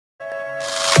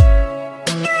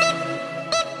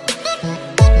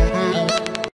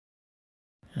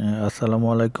আসসালামু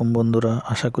আলাইকুম বন্ধুরা,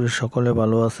 আশা করি সকলে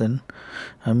ভালো আছেন।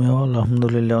 আমিও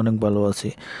আলহামদুলিল্লাহ অনেক ভালো আছি।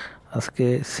 আজকে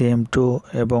CM2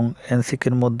 এবং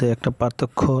এনসিকের মধ্যে একটা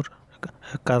পার্থক্যর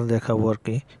কাজ দেখাবো আর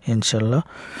কি, ইনশাল্লাহ।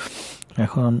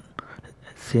 এখন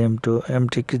CM2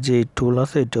 MTK যে টুল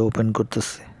আছে এটা ওপেন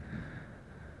করতেছি।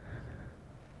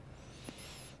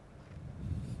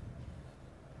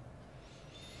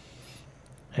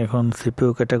 এখন CPU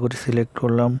ক্যাটাগরি সিলেক্ট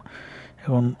করলাম।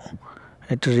 এখন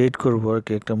এটা রিড করবো আর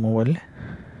কি একটা মোবাইল।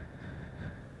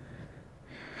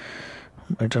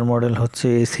 এটার মডেল হচ্ছে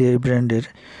ACI ব্র্যান্ডের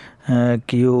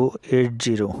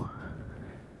Q80।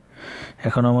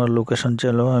 এখন আমার লোকেশন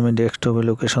চাইলো, আমি ডেস্কটপে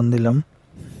লোকেশন দিলাম।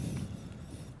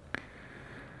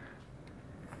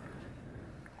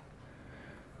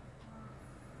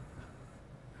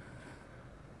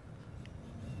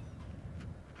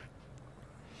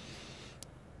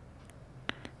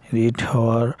 রিড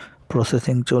হওয়ার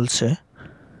প্রসেসিং চলছে।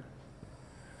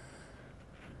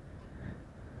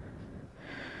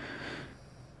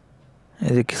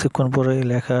 এই যে কিছুক্ষণ পরে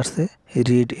লেখা আসছে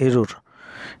রিড এরর।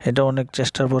 এটা অনেক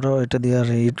চেষ্টার পরেও এটা দিয়ে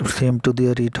রিড CM2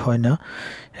 দিয়ে রিড হয় না।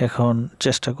 এখন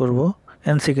চেষ্টা করব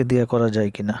এনসিকে দিয়ে করা যায়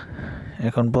কিনা।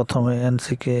 এখন প্রথমে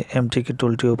MTK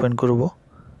টুলটি ওপেন করব।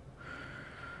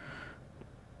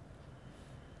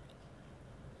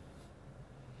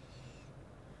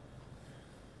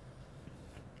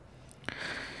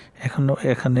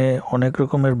 এখানে অনেক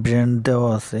রকমের ব্র্যান্ড দেওয়া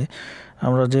আছে।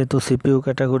 আমরা যেহেতু CPU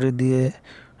ক্যাটাগরি দিয়ে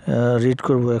রিড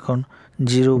করব, এখন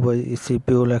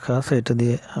 0/CPU লেখা আছে, এটা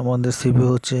দিয়ে আমাদের CPU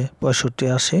হচ্ছে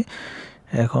 6580।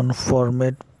 এখন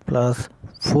ফরম্যাট প্লাস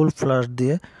ফুল ফ্ল্যাশ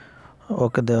দিয়ে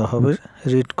ওকে দেওয়া হবে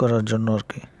রিড করার জন্য আর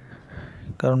কি।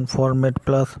 কারণ ফরম্যাট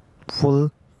প্লাস ফুল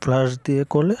ফ্ল্যাশ দিয়ে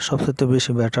করলে সবচেয়ে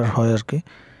বেশি বেটার হয় আর কি।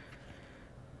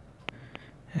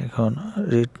 এখন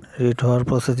রিড হওয়ার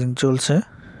প্রসেসিং চলছে,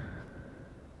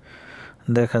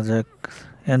 দেখা যাক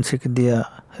এনসিকে দিয়া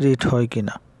রিড হয়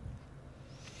কিনা।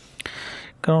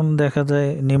 কারণ দেখা যায়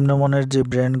নিম্নমানের যে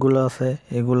ব্র্যান্ডগুলো আছে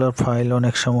এগুলোর ফাইল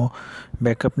অনেক সময়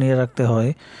ব্যাকআপ নিয়ে রাখতে হয়।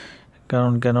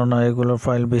 কেননা এগুলোর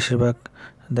ফাইল বেশিরভাগ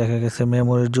দেখা গেছে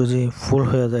মেমোরির যদি ফুল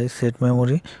হয়ে যায়, সেট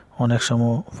মেমোরি, অনেক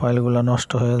সময় ফাইলগুলো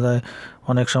নষ্ট হয়ে যায়,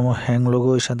 অনেক সময় হ্যাং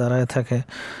লোগো এসে দাঁড়ায় থাকে।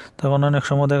 তখন অনেক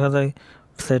সময় দেখা যায়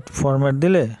সেট ফরম্যাট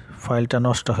দিলে ফাইলটা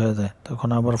নষ্ট হয়ে যায়, তখন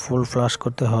আবার ফুল ফ্লাশ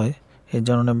করতে হয়। এই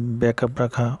জন্য ব্যাকআপ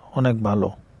রাখা অনেক ভালো।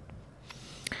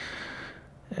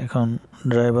 এখন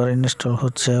ড্রাইভার ইনস্টল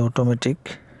হচ্ছে অটোমেটিক।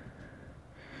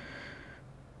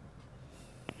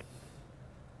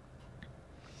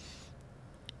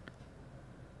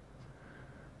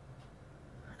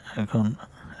 এখন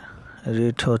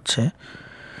রিড হচ্ছে।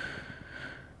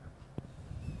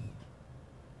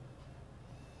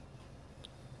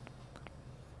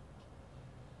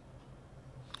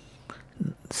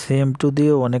 CM2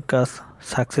 দিয়েও অনেক কাজ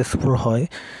সাকসেসফুল হয়,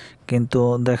 কিন্তু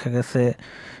দেখা গেছে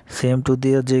CM2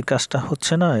 দিয়ে যে কাজটা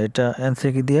হচ্ছে না, এটা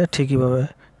এনসিকে দিয়ে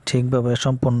ঠিকভাবে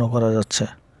সম্পন্ন করা যাচ্ছে।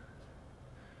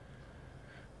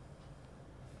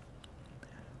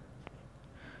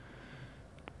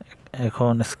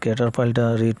 এখন স্ক্যাটার ফাইলটা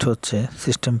রিড হচ্ছে,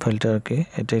 সিস্টেম ফাইলটা আর কি,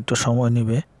 এটা একটু সময়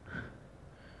নেবে।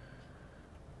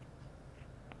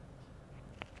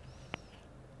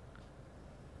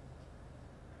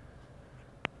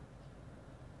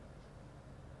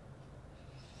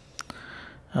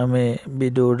 আমি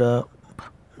ভিডিওটা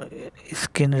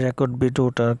স্ক্রিন রেকর্ড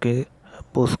ভিডিওটা আর কি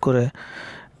পোস্ট করে,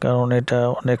 কারণ এটা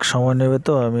অনেক সময় নেবে,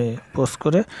 তো আমি পোস্ট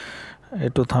করে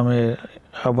একটু থামে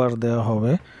আবার দেওয়া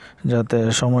হবে যাতে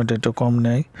সময়টা একটু কম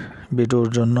নেয় ভিডিওর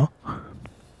জন্য।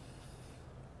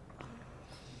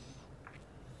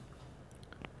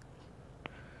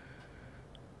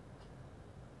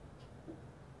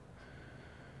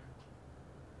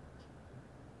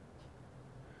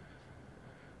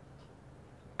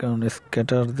 কারণ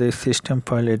স্ক্যাটার যে সিস্টেম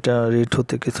ফাইল, এটা রিড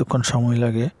হতে কিছুক্ষণ সময়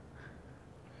লাগে।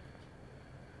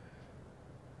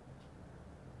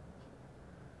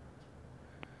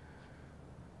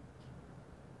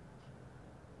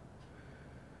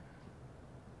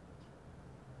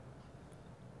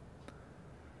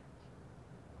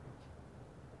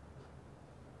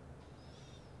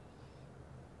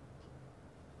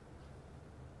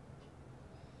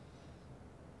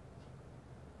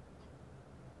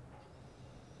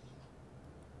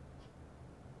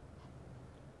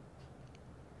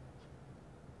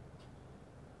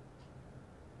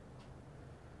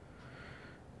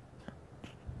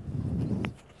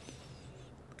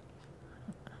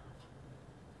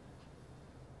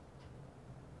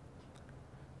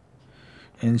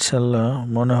 ইনশাল্লাহ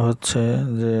মনে হচ্ছে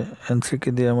যে এনসিকে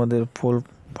দিয়ে আমাদের ফুল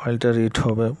ফাইলটা রিড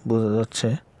হবে, বোঝা যাচ্ছে।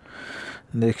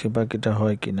 দেখি বাকিটা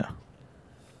হয় কিনা।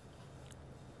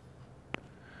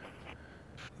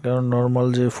 কারণ নর্মাল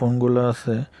যে ফোনগুলো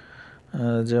আছে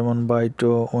যেমন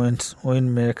বাইটো,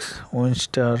 উইনম্যাক্স,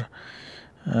 উইনস্টার,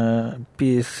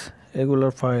 পিস,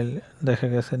 এগুলোর ফাইল দেখা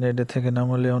গেছে নেটে থেকে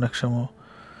নামালে অনেক সময়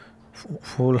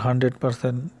ফুল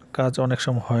 100% কাজ অনেক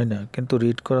সময় হয় না, কিন্তু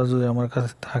রিড করা যদি আমার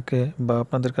কাছে থাকে বা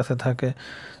আপনাদের কাছে থাকে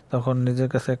তখন নিজের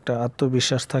কাছে একটা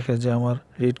আত্মবিশ্বাস থাকে যে আমার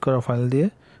রিড করা ফাইল দিয়ে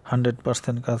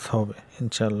 100% কাজ হবে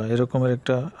ইনশাল্লাহ, এরকমের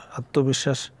একটা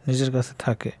আত্মবিশ্বাস নিজের কাছে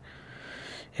থাকে।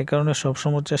 এ কারণে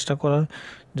সবসময় চেষ্টা করা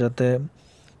যাতে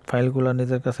ফাইলগুলো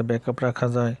নিজের কাছে ব্যাকআপ রাখা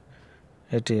যায়,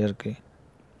 এটি আর কি।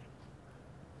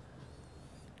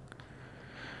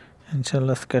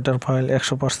 ইনশাল্লাহ স্ক্যাটার ফাইল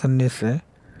 100% নিচে,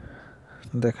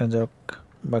 দেখা যাক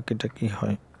বাকিটা কি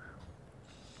হয়।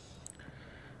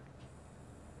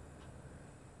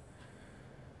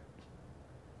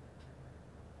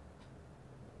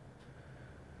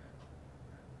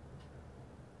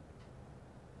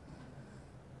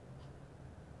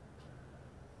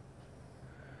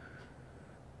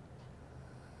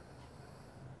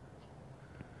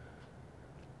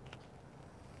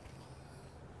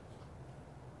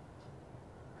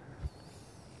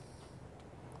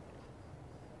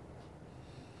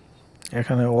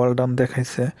 এখানে অল ডান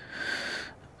দেখাইছে,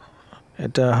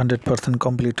 এটা 100%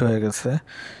 কমপ্লিট হয়ে গেছে।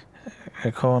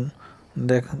 এখন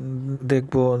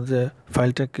দেখব যে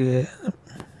ফাইলটাকে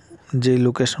যে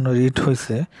লোকেশনে রিড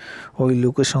হয়েছে ওই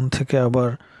লোকেশন থেকে আবার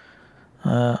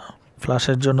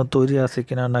ফ্ল্যাশের জন্য তৈরি আছে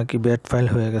কিনা নাকি ব্যাড ফাইল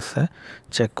হয়ে গেছে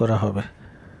চেক করা হবে।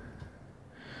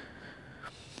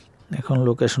 এখন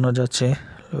লোকেশনে যাচ্ছে,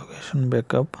 লোকেশন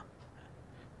ব্যাকআপ,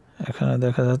 এখানে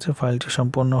দেখা যাচ্ছে ফাইলটি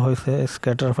সম্পূর্ণ হয়েছে,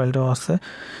 স্ক্যাটার ফাইলটাও আছে।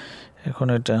 এখন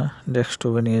এটা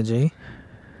ডেস্কটপে নিয়ে যাই,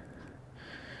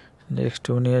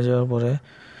 ডেস্কটপে নিয়ে যাওয়ার পরে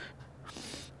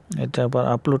এটা আবার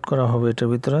আপলোড করা হবে এটার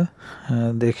ভিতরে।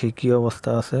 দেখি কি অবস্থা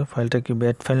আছে, ফাইলটা কি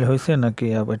ব্যাড ফাইল হয়েছে নাকি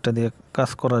আবার এটা দিয়ে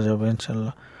কাজ করা যাবে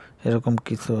ইনশাল্লাহ, এরকম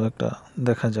কিছু একটা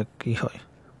দেখা যাক কি হয়।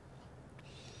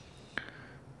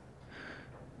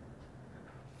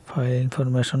 ফাইল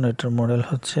ইনফরমেশন, এটার মডেল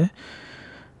হচ্ছে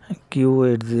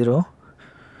Q80।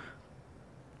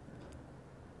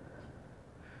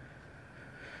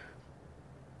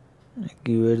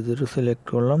 Q80 সিলেক্ট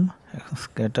করলাম। এখন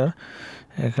স্ক্যাটার,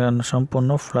 এখন সম্পূর্ণ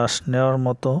ফ্ল্যাশ নেওয়ার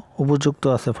মতো উপযুক্ত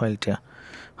আছে ফাইলটা,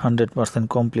 100%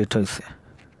 কমপ্লিট হয়েছে।